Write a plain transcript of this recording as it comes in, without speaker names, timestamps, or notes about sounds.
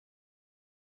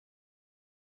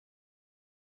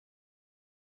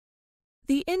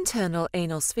The internal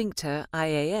anal sphincter,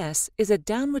 IAS, is a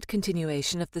downward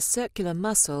continuation of the circular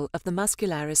muscle of the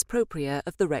muscularis propria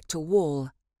of the rectal wall.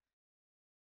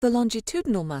 The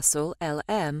longitudinal muscle,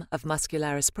 LM, of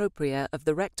muscularis propria of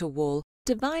the rectal wall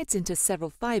divides into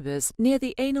several fibers near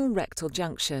the anal-rectal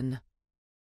junction.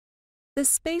 The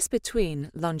space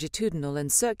between longitudinal and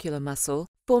circular muscle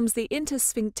forms the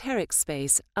intersphincteric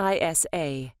space,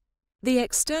 ISA. The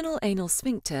external anal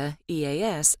sphincter,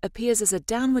 EAS, appears as a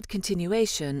downward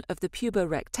continuation of the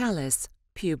puborectalis,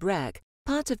 pubrec,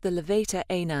 part of the levator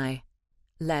ani,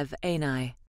 lev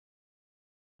ani.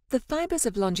 The fibers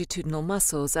of longitudinal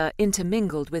muscles are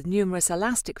intermingled with numerous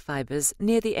elastic fibers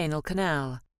near the anal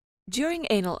canal. During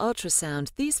anal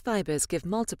ultrasound, these fibers give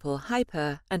multiple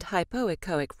hyper- and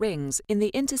hypoechoic rings in the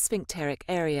intersphincteric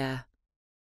area.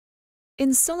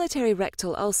 In solitary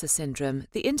rectal ulcer syndrome,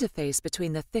 the interface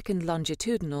between the thickened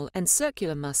longitudinal and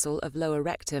circular muscle of lower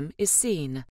rectum is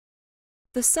seen.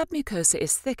 The submucosa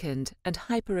is thickened and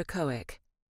hyperechoic.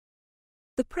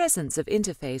 The presence of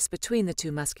interface between the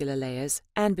two muscular layers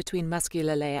and between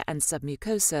muscular layer and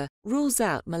submucosa rules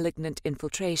out malignant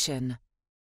infiltration.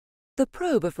 The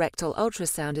probe of rectal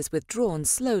ultrasound is withdrawn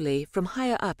slowly from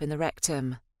higher up in the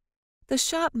rectum. The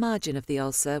sharp margin of the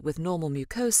ulcer with normal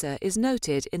mucosa is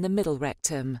noted in the middle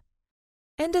rectum.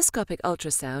 Endoscopic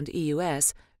ultrasound,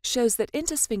 EUS, shows that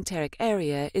intersphincteric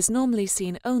area is normally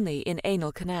seen only in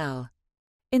anal canal.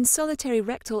 In solitary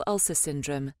rectal ulcer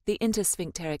syndrome, the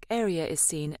intersphincteric area is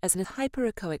seen as a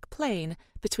hyperechoic plane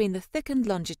between the thickened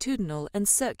longitudinal and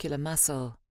circular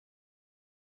muscle.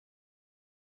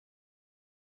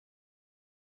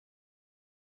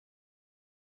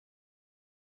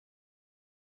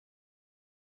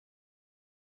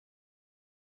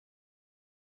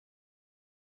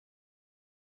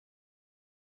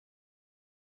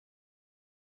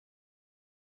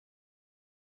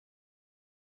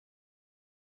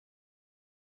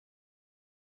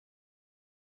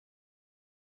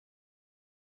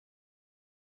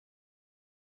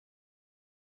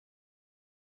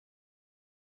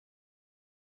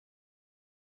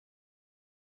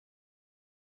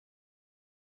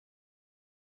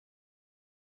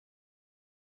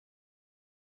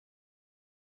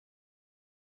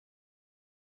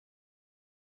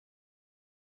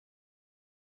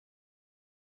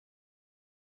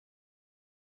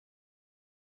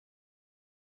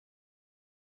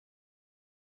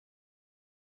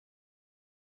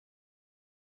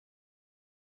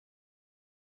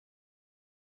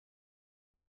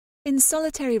 In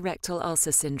solitary rectal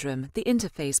ulcer syndrome, the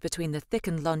interface between the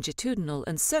thickened longitudinal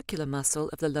and circular muscle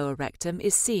of the lower rectum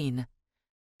is seen.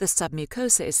 The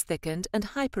submucosa is thickened and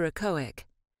hyperechoic.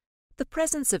 The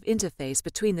presence of interface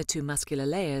between the two muscular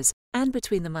layers and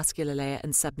between the muscular layer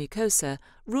and submucosa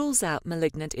rules out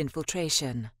malignant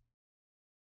infiltration.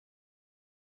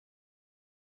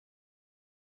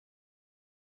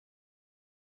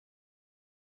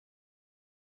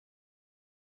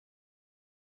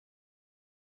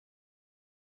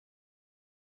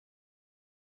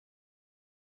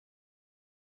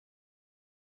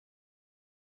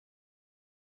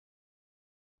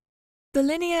 The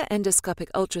linear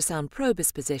endoscopic ultrasound probe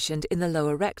is positioned in the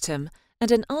lower rectum, and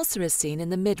an ulcer is seen in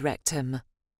the mid-rectum.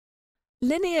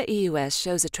 Linear EUS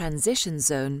shows a transition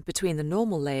zone between the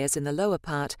normal layers in the lower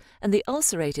part and the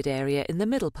ulcerated area in the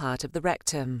middle part of the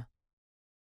rectum.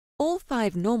 All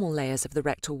 5 normal layers of the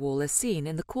rectal wall are seen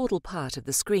in the caudal part of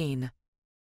the screen.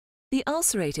 The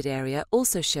ulcerated area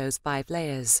also shows 5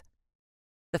 layers.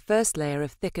 The first layer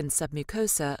of thickened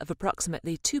submucosa of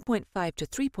approximately 2.5 to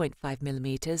 3.5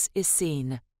 mm is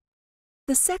seen.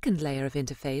 The second layer of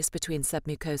interface between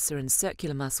submucosa and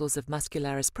circular muscles of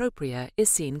muscularis propria is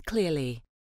seen clearly.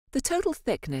 The total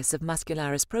thickness of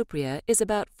muscularis propria is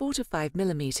about 4 to 5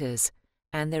 mm,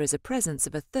 and there is a presence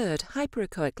of a third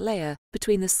hyperechoic layer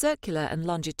between the circular and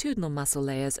longitudinal muscle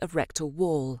layers of rectal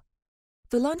wall.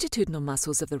 The longitudinal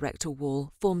muscles of the rectal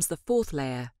wall forms the 4th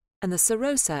layer, and the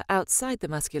serosa outside the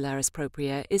muscularis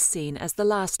propria is seen as the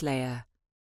last layer.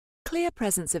 Clear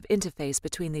presence of interface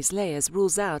between these layers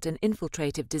rules out an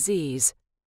infiltrative disease.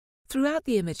 Throughout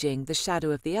the imaging, the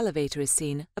shadow of the elevator is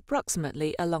seen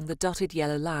approximately along the dotted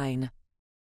yellow line.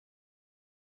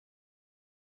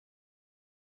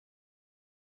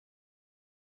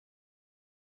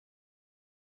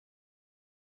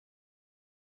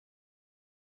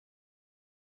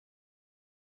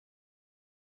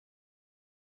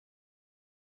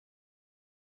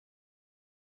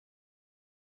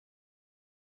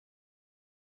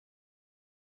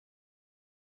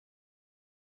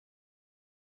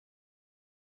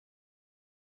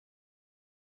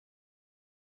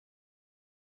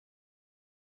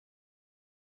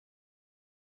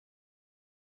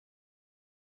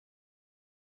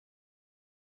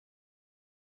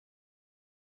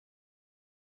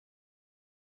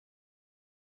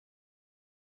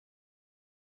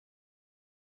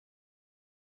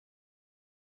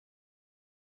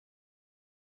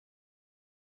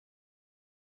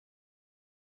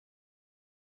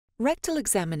 Rectal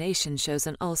examination shows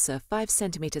an ulcer 5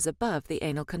 cm above the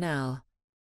anal canal.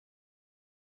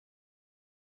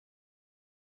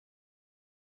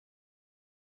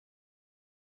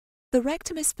 The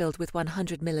rectum is filled with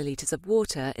 100 milliliters of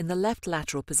water in the left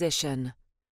lateral position.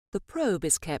 The probe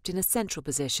is kept in a central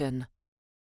position.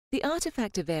 The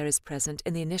artifact of air is present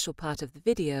in the initial part of the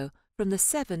video from the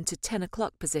 7 to 10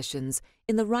 o'clock positions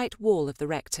in the right wall of the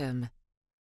rectum.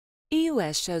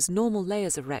 EUS shows normal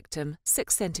layers of rectum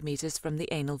 6 centimeters from the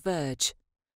anal verge.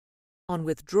 On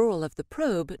withdrawal of the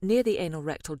probe near the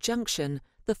anal-rectal junction,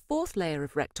 the fourth layer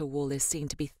of rectal wall is seen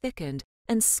to be thickened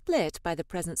and split by the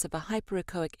presence of a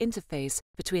hyperechoic interface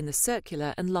between the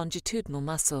circular and longitudinal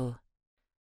muscle.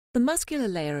 The muscular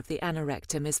layer of the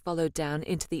anorectum is followed down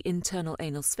into the internal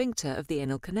anal sphincter of the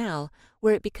anal canal,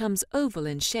 where it becomes oval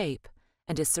in shape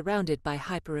and is surrounded by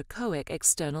hyperechoic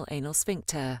external anal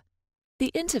sphincter.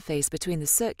 The interface between the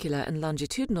circular and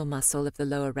longitudinal muscle of the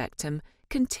lower rectum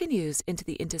continues into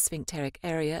the intersphincteric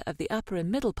area of the upper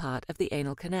and middle part of the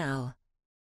anal canal.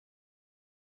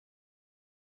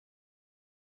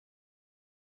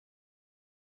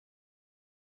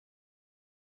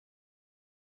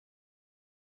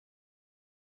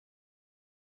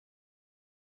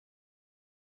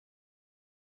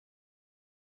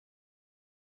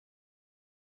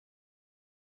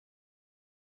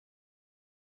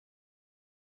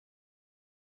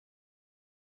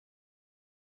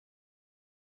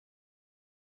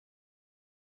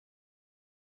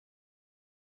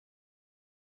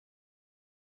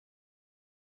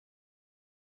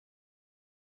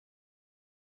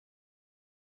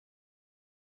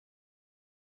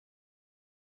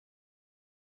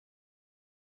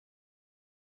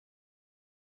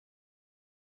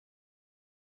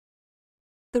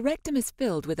 The rectum is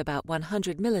filled with about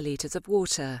 100 milliliters of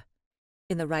water.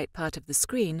 In the right part of the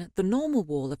screen, the normal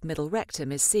wall of middle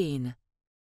rectum is seen.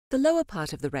 The lower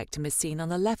part of the rectum is seen on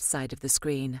the left side of the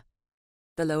screen.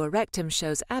 The lower rectum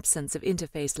shows absence of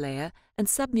interface layer, and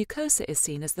submucosa is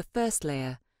seen as the first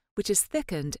layer, which is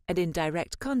thickened and in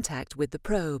direct contact with the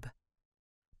probe.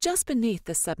 Just beneath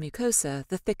the submucosa,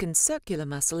 the thickened circular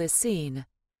muscle is seen.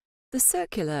 The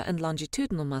circular and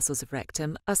longitudinal muscles of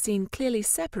rectum are seen clearly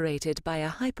separated by a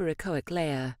hyperechoic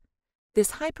layer.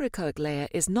 This hyperechoic layer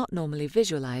is not normally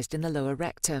visualized in the lower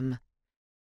rectum.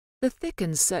 The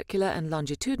thickened circular and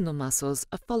longitudinal muscles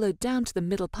are followed down to the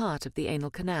middle part of the anal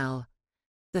canal.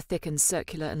 The thickened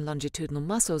circular and longitudinal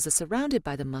muscles are surrounded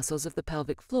by the muscles of the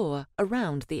pelvic floor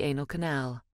around the anal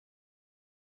canal.